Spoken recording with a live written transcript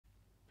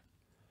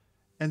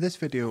In this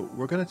video,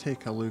 we're going to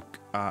take a look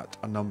at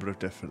a number of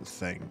different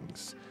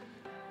things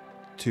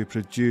to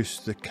produce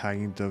the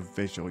kind of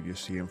visual you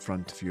see in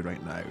front of you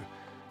right now,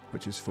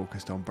 which is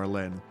focused on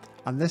Berlin.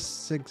 And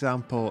this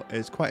example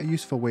is quite a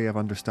useful way of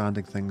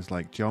understanding things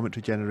like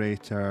geometry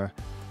generator,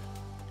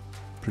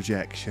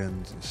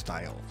 projections and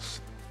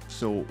styles.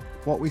 So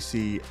what we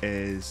see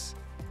is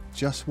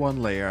just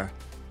one layer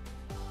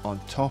on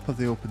top of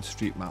the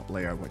OpenStreetMap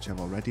layer, which I've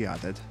already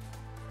added.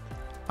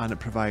 And it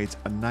provides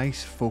a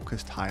nice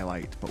focused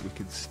highlight, but we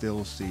can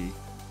still see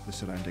the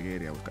surrounding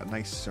area. We've got a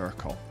nice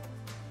circle.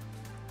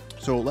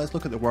 So let's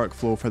look at the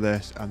workflow for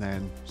this and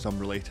then some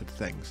related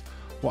things.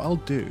 What I'll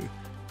do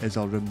is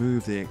I'll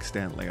remove the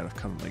extent layer I've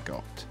currently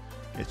got.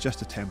 It's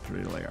just a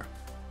temporary layer.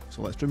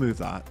 So let's remove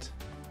that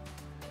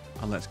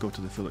and let's go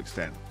to the full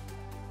extent.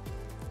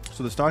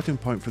 So the starting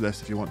point for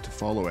this, if you want to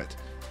follow it,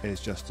 is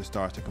just to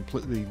start a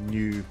completely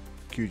new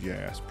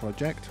QGIS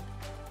project.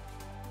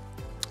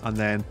 And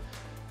then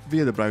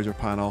via the browser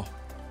panel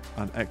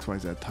and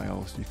XYZ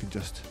tiles, you can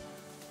just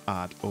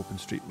add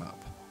OpenStreetMap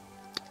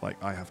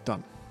like I have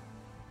done.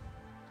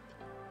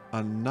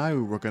 And now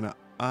we're going to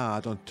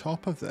add on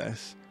top of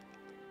this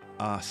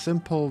a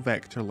simple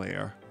vector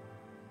layer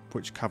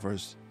which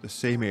covers the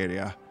same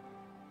area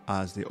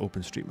as the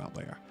OpenStreetMap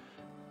layer.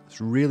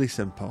 It's really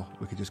simple.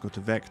 We can just go to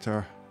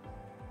Vector,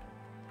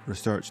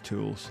 Research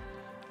Tools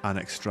and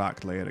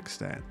Extract Layer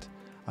Extent.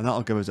 And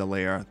that'll give us a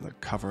layer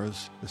that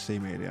covers the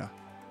same area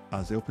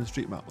as the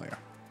OpenStreetMap layer.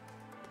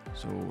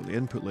 So the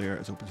input layer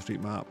is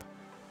OpenStreetMap,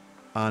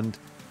 and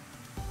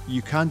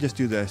you can just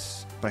do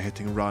this by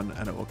hitting run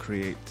and it will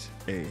create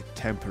a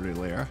temporary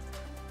layer,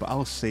 but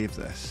I'll save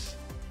this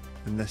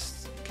in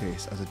this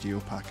case as a geo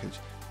package.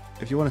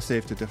 If you want to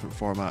save to a different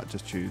format,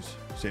 just choose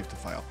save to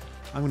file.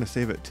 I'm going to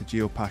save it to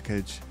geo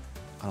package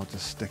and I'll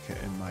just stick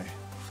it in my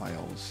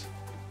files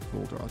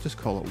folder. I'll just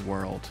call it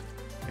world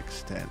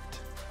extent,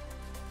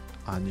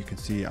 and you can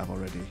see I've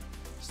already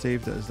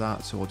saved it as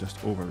that, so we'll just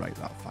overwrite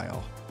that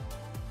file.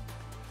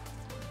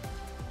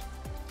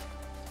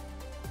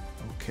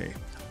 Okay,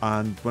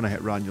 and when I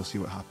hit run, you'll see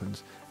what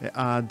happens. It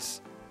adds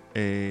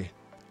a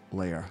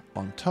layer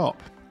on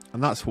top,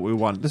 and that's what we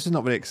want. This is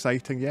not very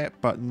exciting yet,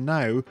 but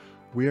now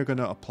we are going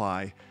to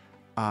apply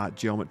a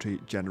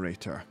geometry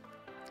generator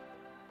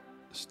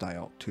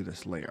style to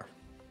this layer.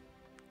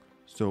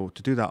 So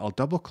to do that, I'll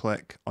double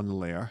click on the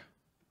layer,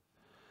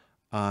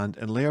 and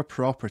in layer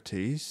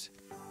properties,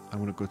 I'm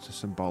going to go to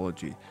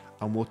symbology,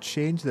 and we'll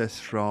change this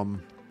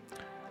from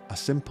a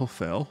simple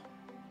fill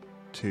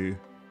to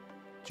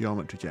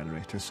geometry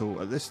generator. So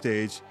at this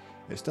stage,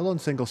 it's still on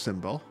single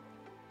symbol,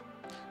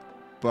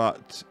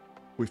 but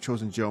we've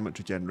chosen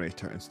geometry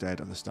generator instead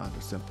of the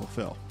standard simple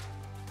fill.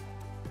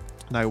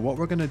 Now what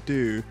we're going to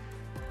do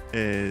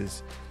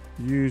is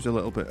use a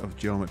little bit of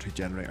geometry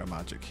generator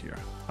magic here,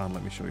 and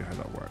let me show you how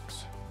that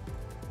works.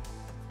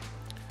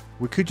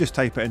 We could just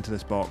type it into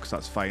this box,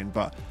 that's fine,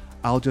 but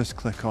I'll just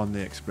click on the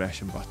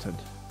expression button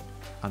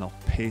and I'll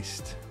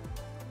paste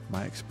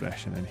my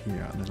expression in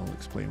here, and then I'll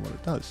explain what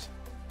it does.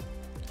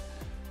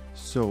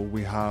 So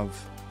we have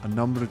a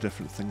number of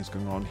different things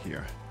going on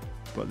here,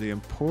 but the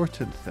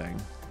important thing,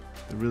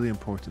 the really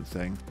important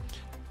thing,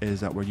 is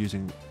that we're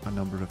using a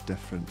number of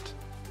different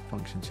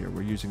functions here.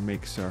 We're using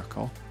make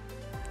circle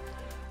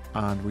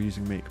and we're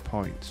using make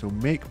point. So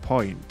make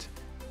point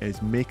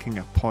is making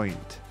a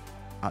point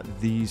at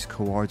these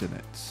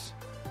coordinates.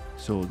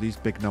 So these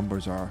big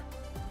numbers are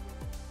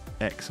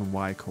X and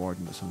Y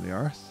coordinates on the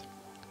Earth.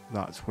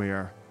 That's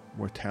where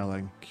we're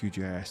telling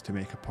QGIS to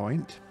make a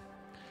point.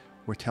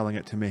 We're telling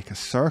it to make a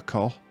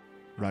circle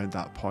around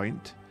that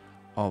point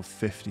of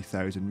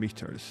 50,000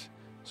 meters,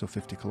 so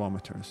 50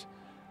 kilometers.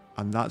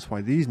 And that's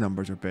why these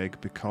numbers are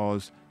big,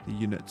 because the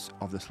units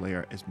of this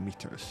layer is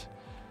meters.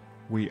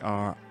 We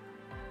are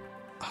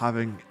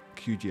having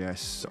QGIS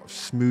sort of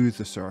smooth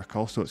the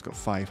circle, so it's got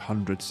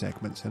 500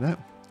 segments in it.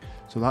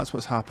 So that's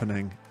what's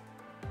happening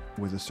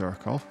with the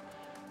circle.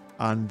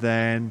 And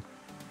then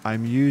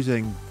I'm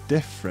using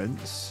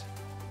difference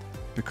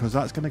because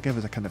that's going to give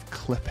us a kind of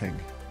clipping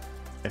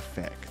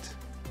effect.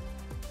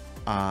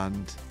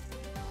 And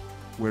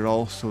we're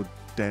also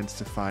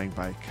densifying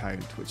by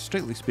count, which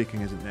strictly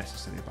speaking isn't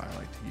necessary, but I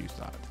like to use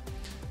that.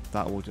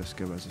 That will just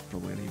give us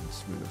probably an even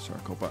smoother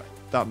circle, but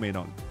that may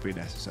not be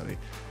necessary.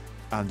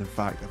 And in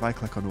fact, if I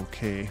click on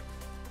OK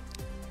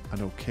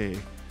and OK,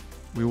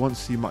 we won't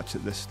see much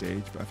at this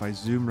stage, but if I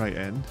zoom right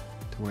in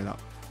to where that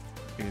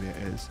area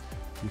is,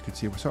 you can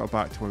see we're sort of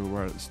back to where we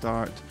were at the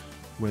start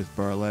with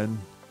Berlin.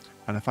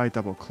 And if I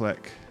double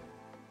click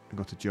and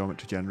go to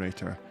geometry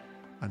generator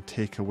and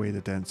take away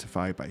the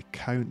densify by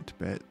count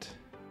bit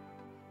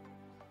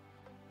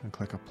and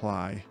click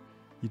apply,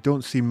 you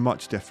don't see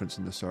much difference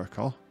in the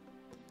circle.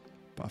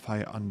 But if I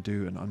hit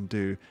undo and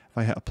undo, if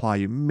I hit apply,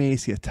 you may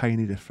see a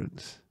tiny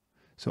difference.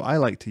 So I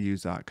like to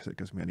use that because it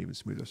gives me an even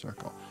smoother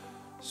circle.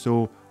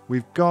 So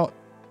we've got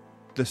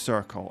the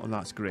circle, and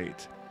that's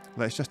great.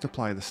 Let's just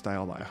apply the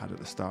style that I had at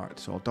the start.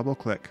 So I'll double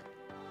click,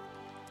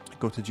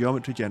 go to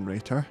geometry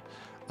generator,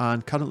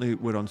 and currently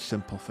we're on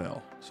simple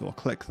fill. So I'll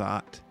click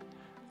that,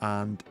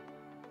 and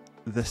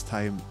this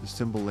time the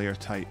symbol layer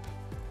type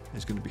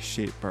is going to be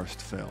shape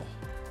burst fill.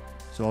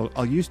 So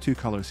I'll use two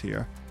colors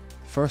here.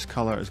 The first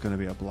color is going to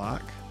be a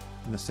black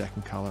and the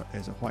second color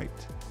is a white.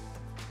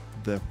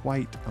 The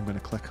white I'm going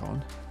to click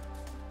on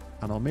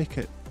and I'll make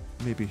it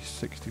maybe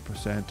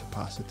 60%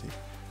 opacity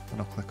and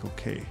I'll click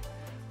OK.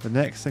 The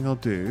next thing I'll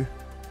do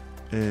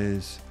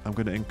is I'm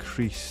going to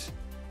increase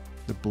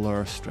the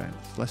blur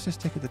strength. Let's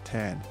just take it to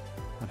 10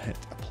 and hit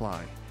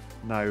apply.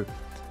 Now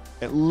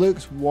it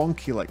looks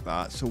wonky like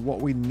that, so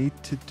what we need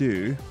to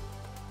do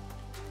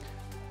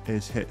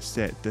is hit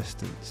set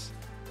distance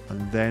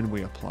and then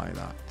we apply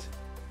that.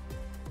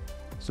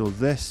 So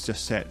this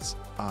just sets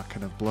a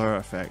kind of blur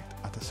effect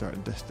at a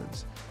certain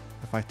distance.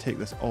 If I take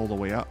this all the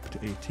way up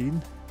to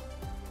 18,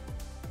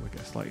 we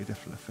get a slightly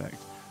different effect.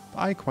 But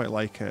I quite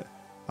like it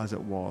as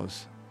it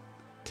was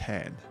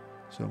 10,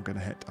 so I'm going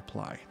to hit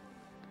apply.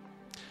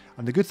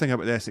 And the good thing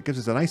about this, it gives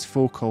us a nice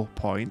focal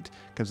point,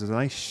 gives us a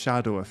nice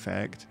shadow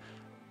effect,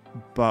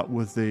 but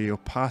with the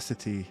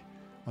opacity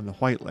on the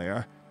white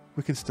layer,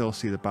 we can still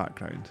see the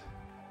background.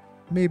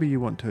 Maybe you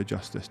want to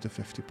adjust this to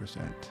 50%.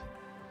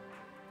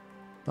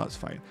 That's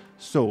fine.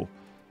 So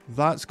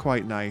that's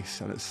quite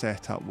nice and it's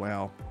set up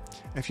well.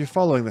 If you're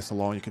following this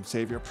along, you can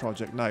save your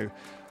project now.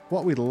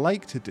 What we'd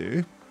like to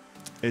do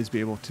is be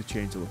able to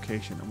change the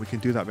location, and we can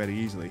do that very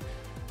easily.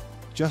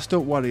 Just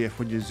don't worry if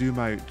when you zoom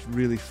out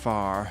really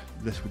far,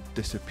 this would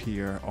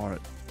disappear or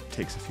it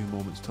takes a few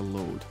moments to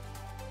load.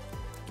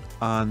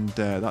 And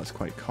that's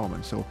quite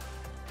common. So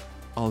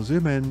I'll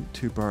zoom in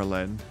to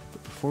Berlin,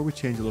 but before we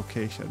change the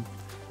location,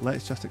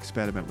 let's just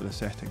experiment with the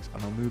settings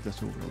and I'll move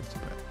this over a little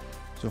bit.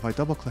 So if I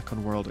double click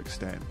on World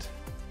Extent,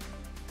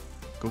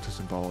 go to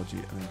Symbology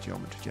and then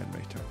Geometry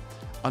Generator.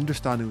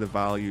 Understanding the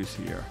values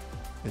here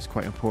is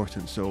quite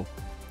important. So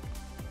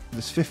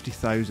this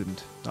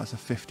 50,000, that's a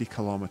 50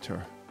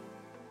 kilometer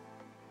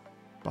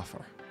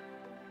buffer.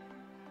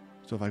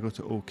 So if I go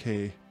to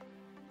OK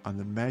and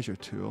the measure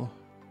tool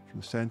from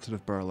the center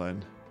of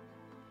Berlin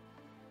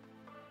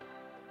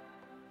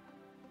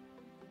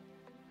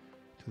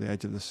to the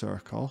edge of the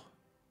circle,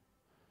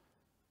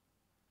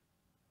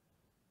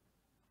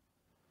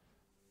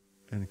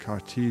 in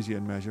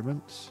Cartesian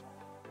measurements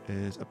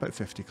is about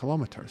 50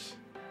 kilometers.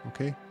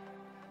 Okay,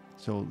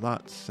 so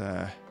that's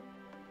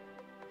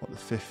what the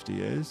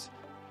 50 is,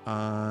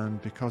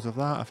 and because of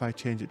that, if I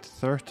change it to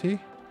 30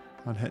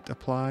 and hit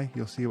apply,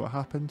 you'll see what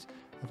happens.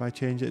 If I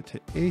change it to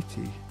 80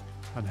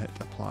 and hit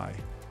apply,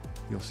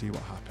 you'll see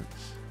what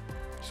happens.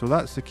 So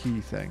that's the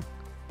key thing.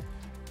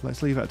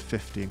 Let's leave it at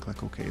 50 and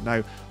click OK.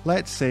 Now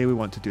let's say we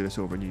want to do this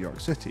over New York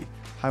City.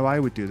 How I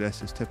would do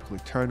this is typically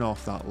turn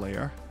off that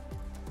layer,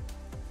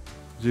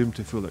 zoom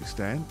to full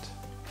extent,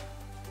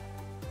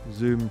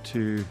 zoom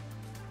to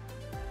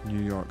New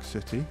York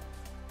City,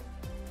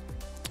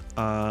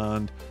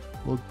 and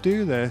we'll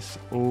do this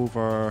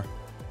over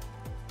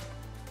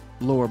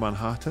Lower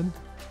Manhattan.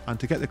 And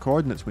to get the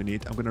coordinates we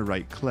need, I'm going to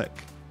right click,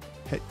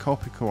 hit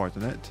copy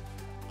coordinate,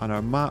 and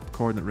our map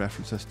coordinate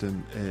reference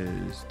system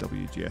is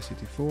WGS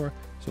 84,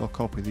 so I'll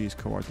copy these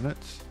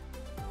coordinates.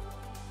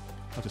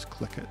 I'll just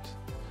click it,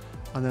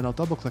 and then I'll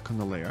double click on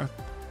the layer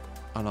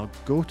and I'll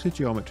go to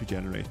Geometry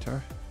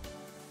Generator,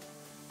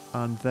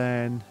 and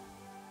then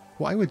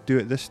what I would do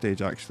at this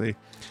stage, actually,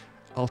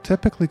 I'll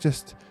typically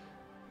just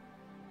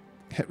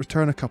hit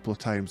return a couple of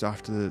times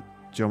after the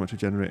Geometry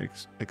Generator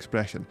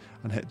expression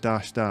and hit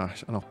dash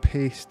dash, and I'll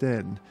paste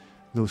in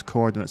those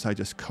coordinates I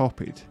just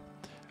copied,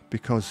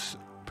 because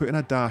putting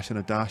a dash and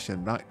a dash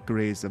in, that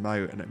grays them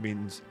out, and it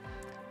means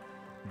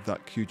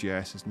that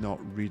QGIS is not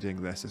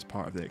reading this as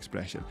part of the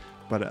expression,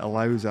 but it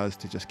allows us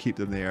to just keep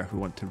them there if we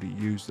want to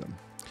reuse them.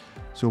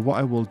 So what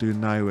I will do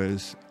now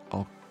is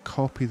I'll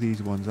copy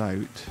these ones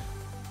out,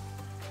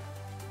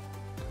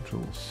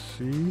 Control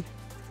C,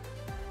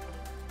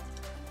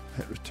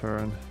 hit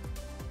return.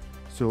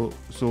 So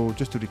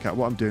just to recap,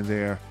 what I'm doing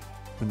there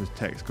when the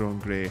text going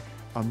grey,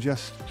 I'm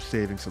just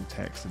saving some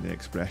text in the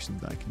expression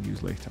that I can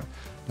use later.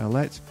 Now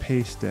let's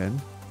paste in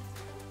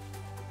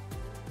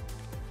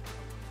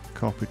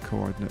copied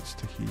coordinates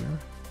to here,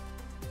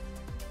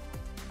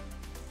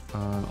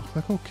 and I'll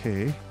click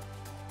OK,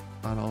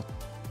 and I'll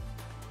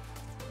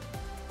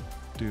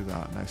do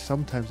that. Now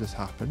sometimes this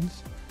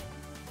happens,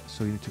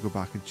 so you need to go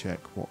back and check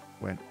what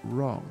went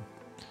wrong.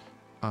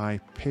 I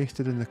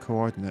pasted in the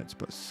coordinates,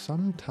 but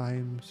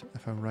sometimes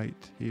if I'm right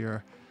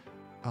here,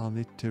 I'll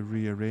need to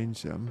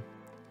rearrange them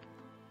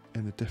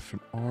in a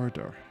different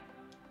order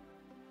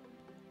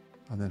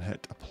and then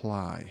hit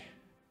apply.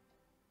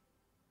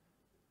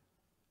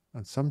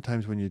 And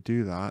sometimes when you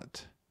do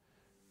that,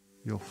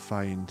 you'll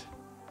find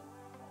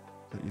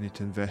that you need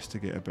to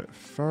investigate a bit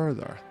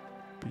further,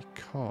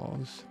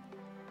 because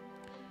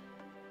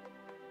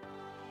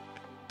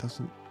it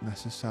doesn't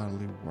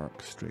necessarily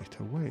work straight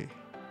away.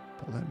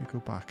 But let me go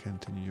back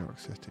into New York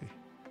City,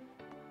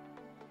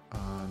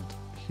 and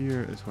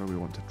here is where we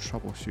want to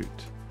troubleshoot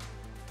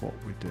what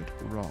we did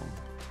wrong.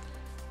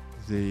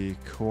 The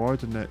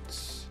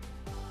coordinates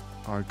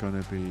are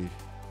going to be,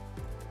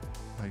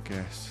 I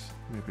guess,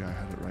 maybe I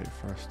had it right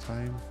first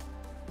time.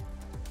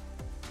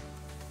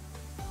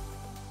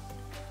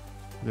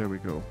 There we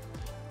go.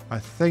 I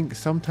think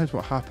sometimes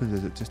what happens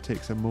is it just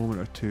takes a moment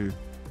or two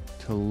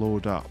to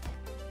load up.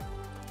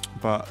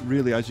 But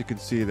really, as you can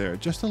see there,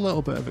 just a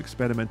little bit of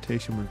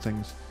experimentation when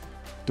things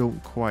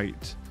don't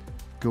quite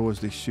go as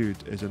they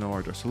should is in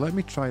order. So let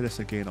me try this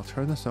again. I'll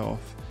turn this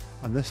off,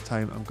 and this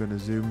time I'm going to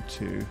zoom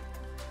to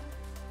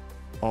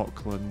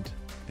Auckland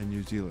in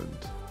New Zealand.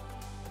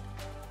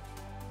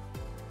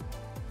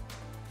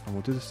 And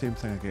we'll do the same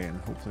thing again,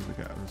 and hopefully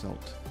we get a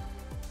result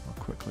more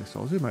quickly.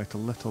 So I'll zoom out a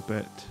little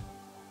bit.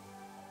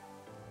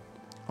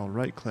 I'll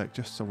right click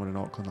just somewhere in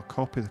Auckland, I'll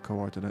copy the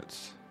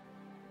coordinates,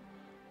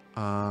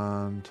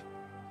 and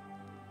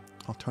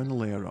I'll turn the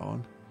layer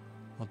on,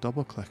 I'll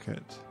double click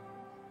it,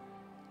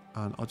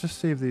 and I'll just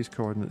save these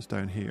coordinates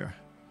down here.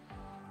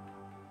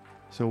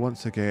 So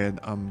once again,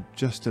 I'm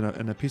just in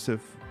a piece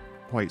of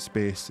white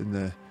space in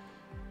the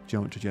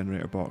geometry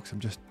generator box. I'm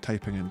just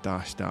typing in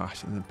dash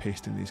dash and then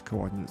pasting these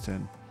coordinates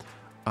in.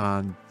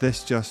 And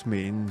this just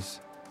means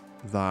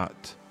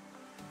that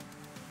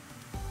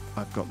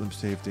I've got them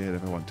saved there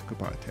if I want to go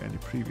back to any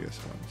previous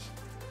ones.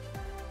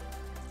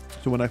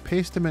 So when I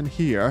paste them in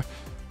here,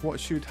 what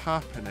should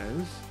happen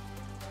is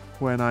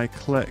when I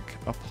click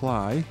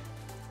apply,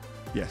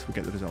 yes, we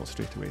get the result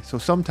straight away. So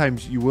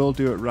sometimes you will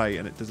do it right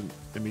and it doesn't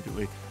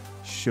immediately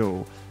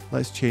show.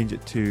 Let's change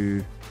it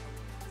to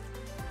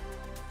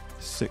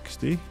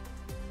 60,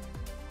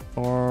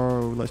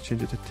 or let's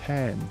change it to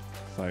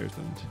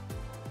 10,000,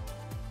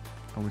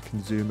 and we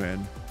can zoom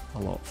in a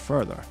lot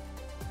further.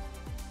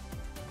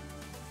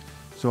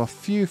 So a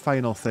few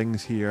final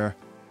things here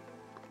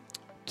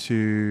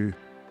to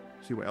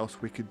see what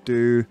else we could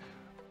do.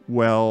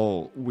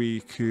 Well, we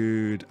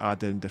could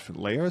add in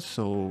different layers.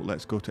 So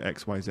let's go to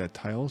XYZ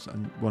tiles,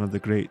 and one of the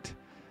great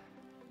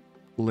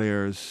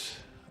layers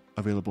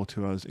available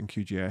to us in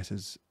QGIS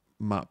is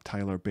Map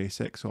Tiler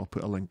Basic. So I'll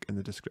put a link in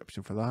the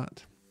description for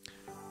that,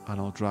 and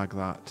I'll drag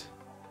that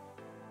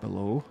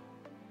below,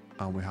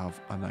 and we have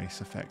a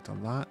nice effect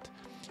on that.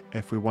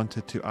 If we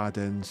wanted to add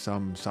in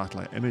some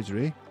satellite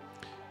imagery,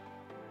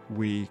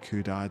 we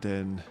could add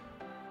in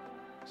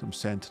some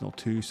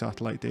Sentinel-2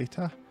 satellite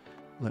data.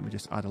 Let me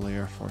just add a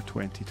layer for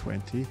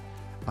 2020,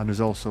 and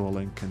there's also a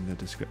link in the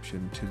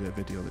description to the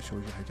video that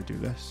shows you how to do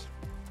this.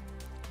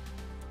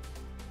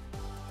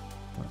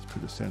 Let's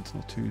put the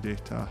Sentinel-2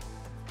 data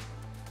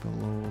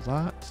below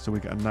that, so we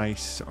get a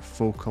nice sort of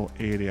focal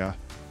area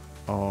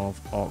of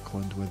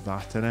Auckland with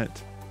that in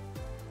it.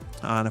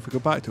 And if we go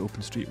back to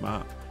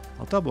OpenStreetMap,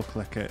 I'll double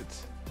click it,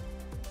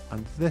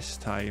 and this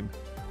time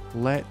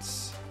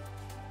let's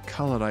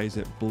colorize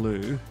it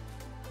blue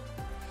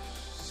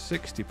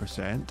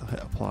 60%. I'll hit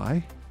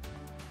apply.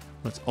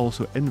 Let's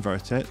also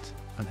invert it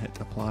and hit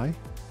apply,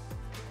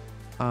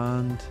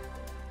 and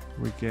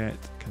we get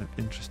kind of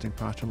interesting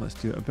pattern. Let's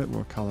do it a bit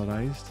more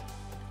colorized,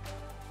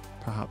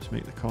 perhaps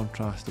make the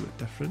contrast a bit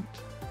different,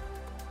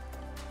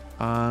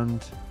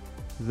 and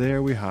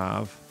there we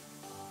have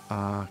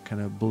a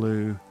kind of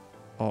blue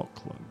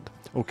Auckland.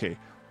 Okay,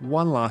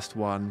 one last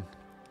one.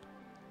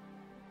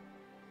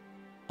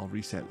 I'll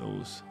reset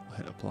those, I'll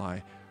hit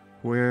apply.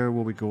 Where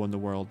will we go in the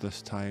world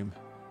this time?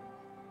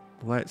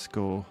 Let's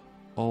go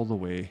all the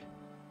way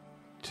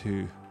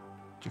to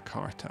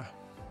Jakarta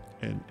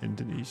in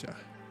Indonesia.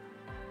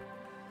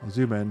 I'll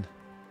zoom in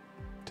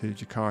to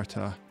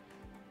Jakarta,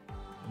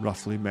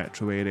 roughly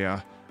metro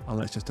area, and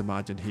let's just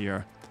imagine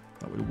here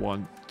that we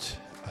want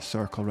a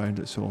circle around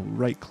it. So I'll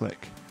right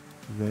click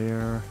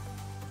there,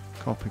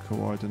 copy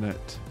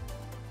coordinate.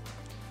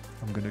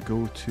 I'm going to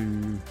go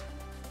to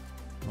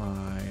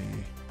my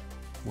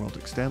world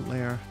extent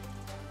layer.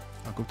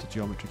 I'll go to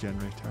geometry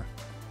generator.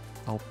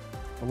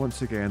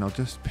 Once again, I'll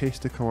just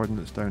paste the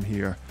coordinates down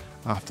here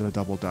after a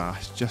double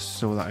dash, just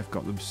so that I've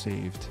got them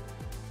saved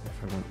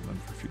if I want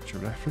them for future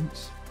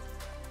reference.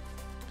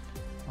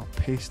 I'll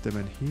paste them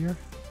in here.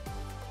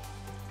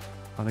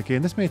 And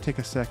again, this may take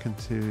a second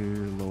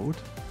to load.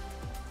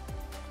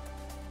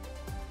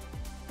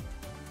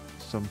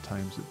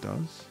 Sometimes it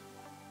does.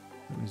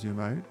 Let me zoom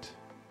out.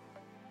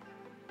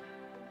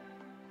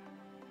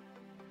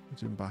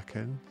 Zoom back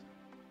in.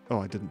 Oh,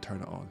 I didn't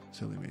turn it on.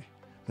 Silly me.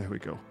 There we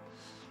go.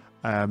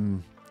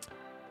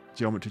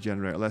 Geometry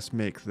generator. Let's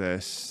make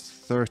this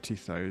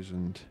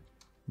 30,000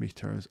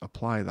 meters.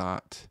 Apply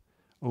that.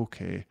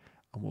 Okay.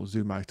 And we'll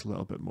zoom out a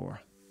little bit more.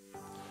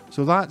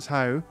 So that's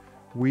how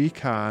we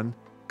can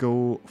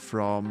go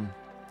from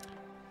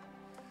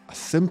a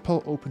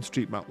simple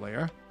OpenStreetMap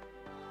layer.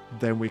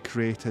 Then we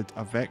created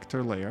a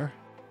vector layer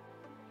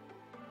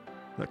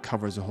that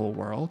covers the whole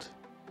world.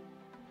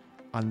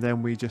 And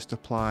then we just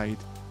applied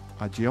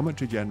a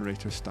geometry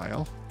generator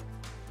style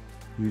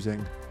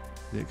using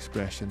the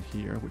expression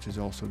here, which is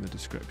also in the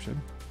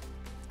description.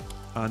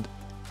 And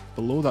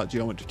below that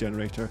geometry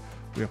generator,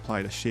 we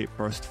applied a shape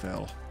burst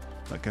fill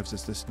that gives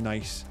us this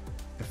nice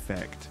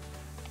effect.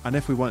 And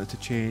if we wanted to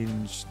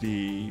change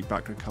the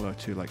background color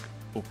to like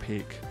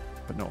opaque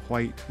but not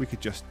white, we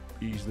could just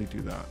easily do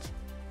that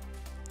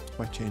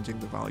by changing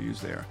the values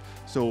there.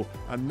 So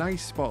a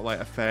nice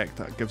spotlight effect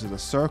that gives us a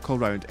circle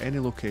around any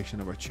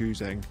location of our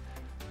choosing,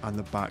 and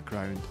the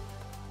background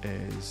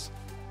is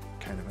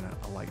kind of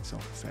a lights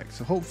off effect.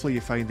 So hopefully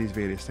you find these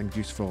various things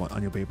useful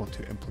and you'll be able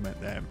to implement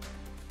them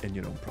in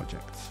your own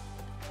projects.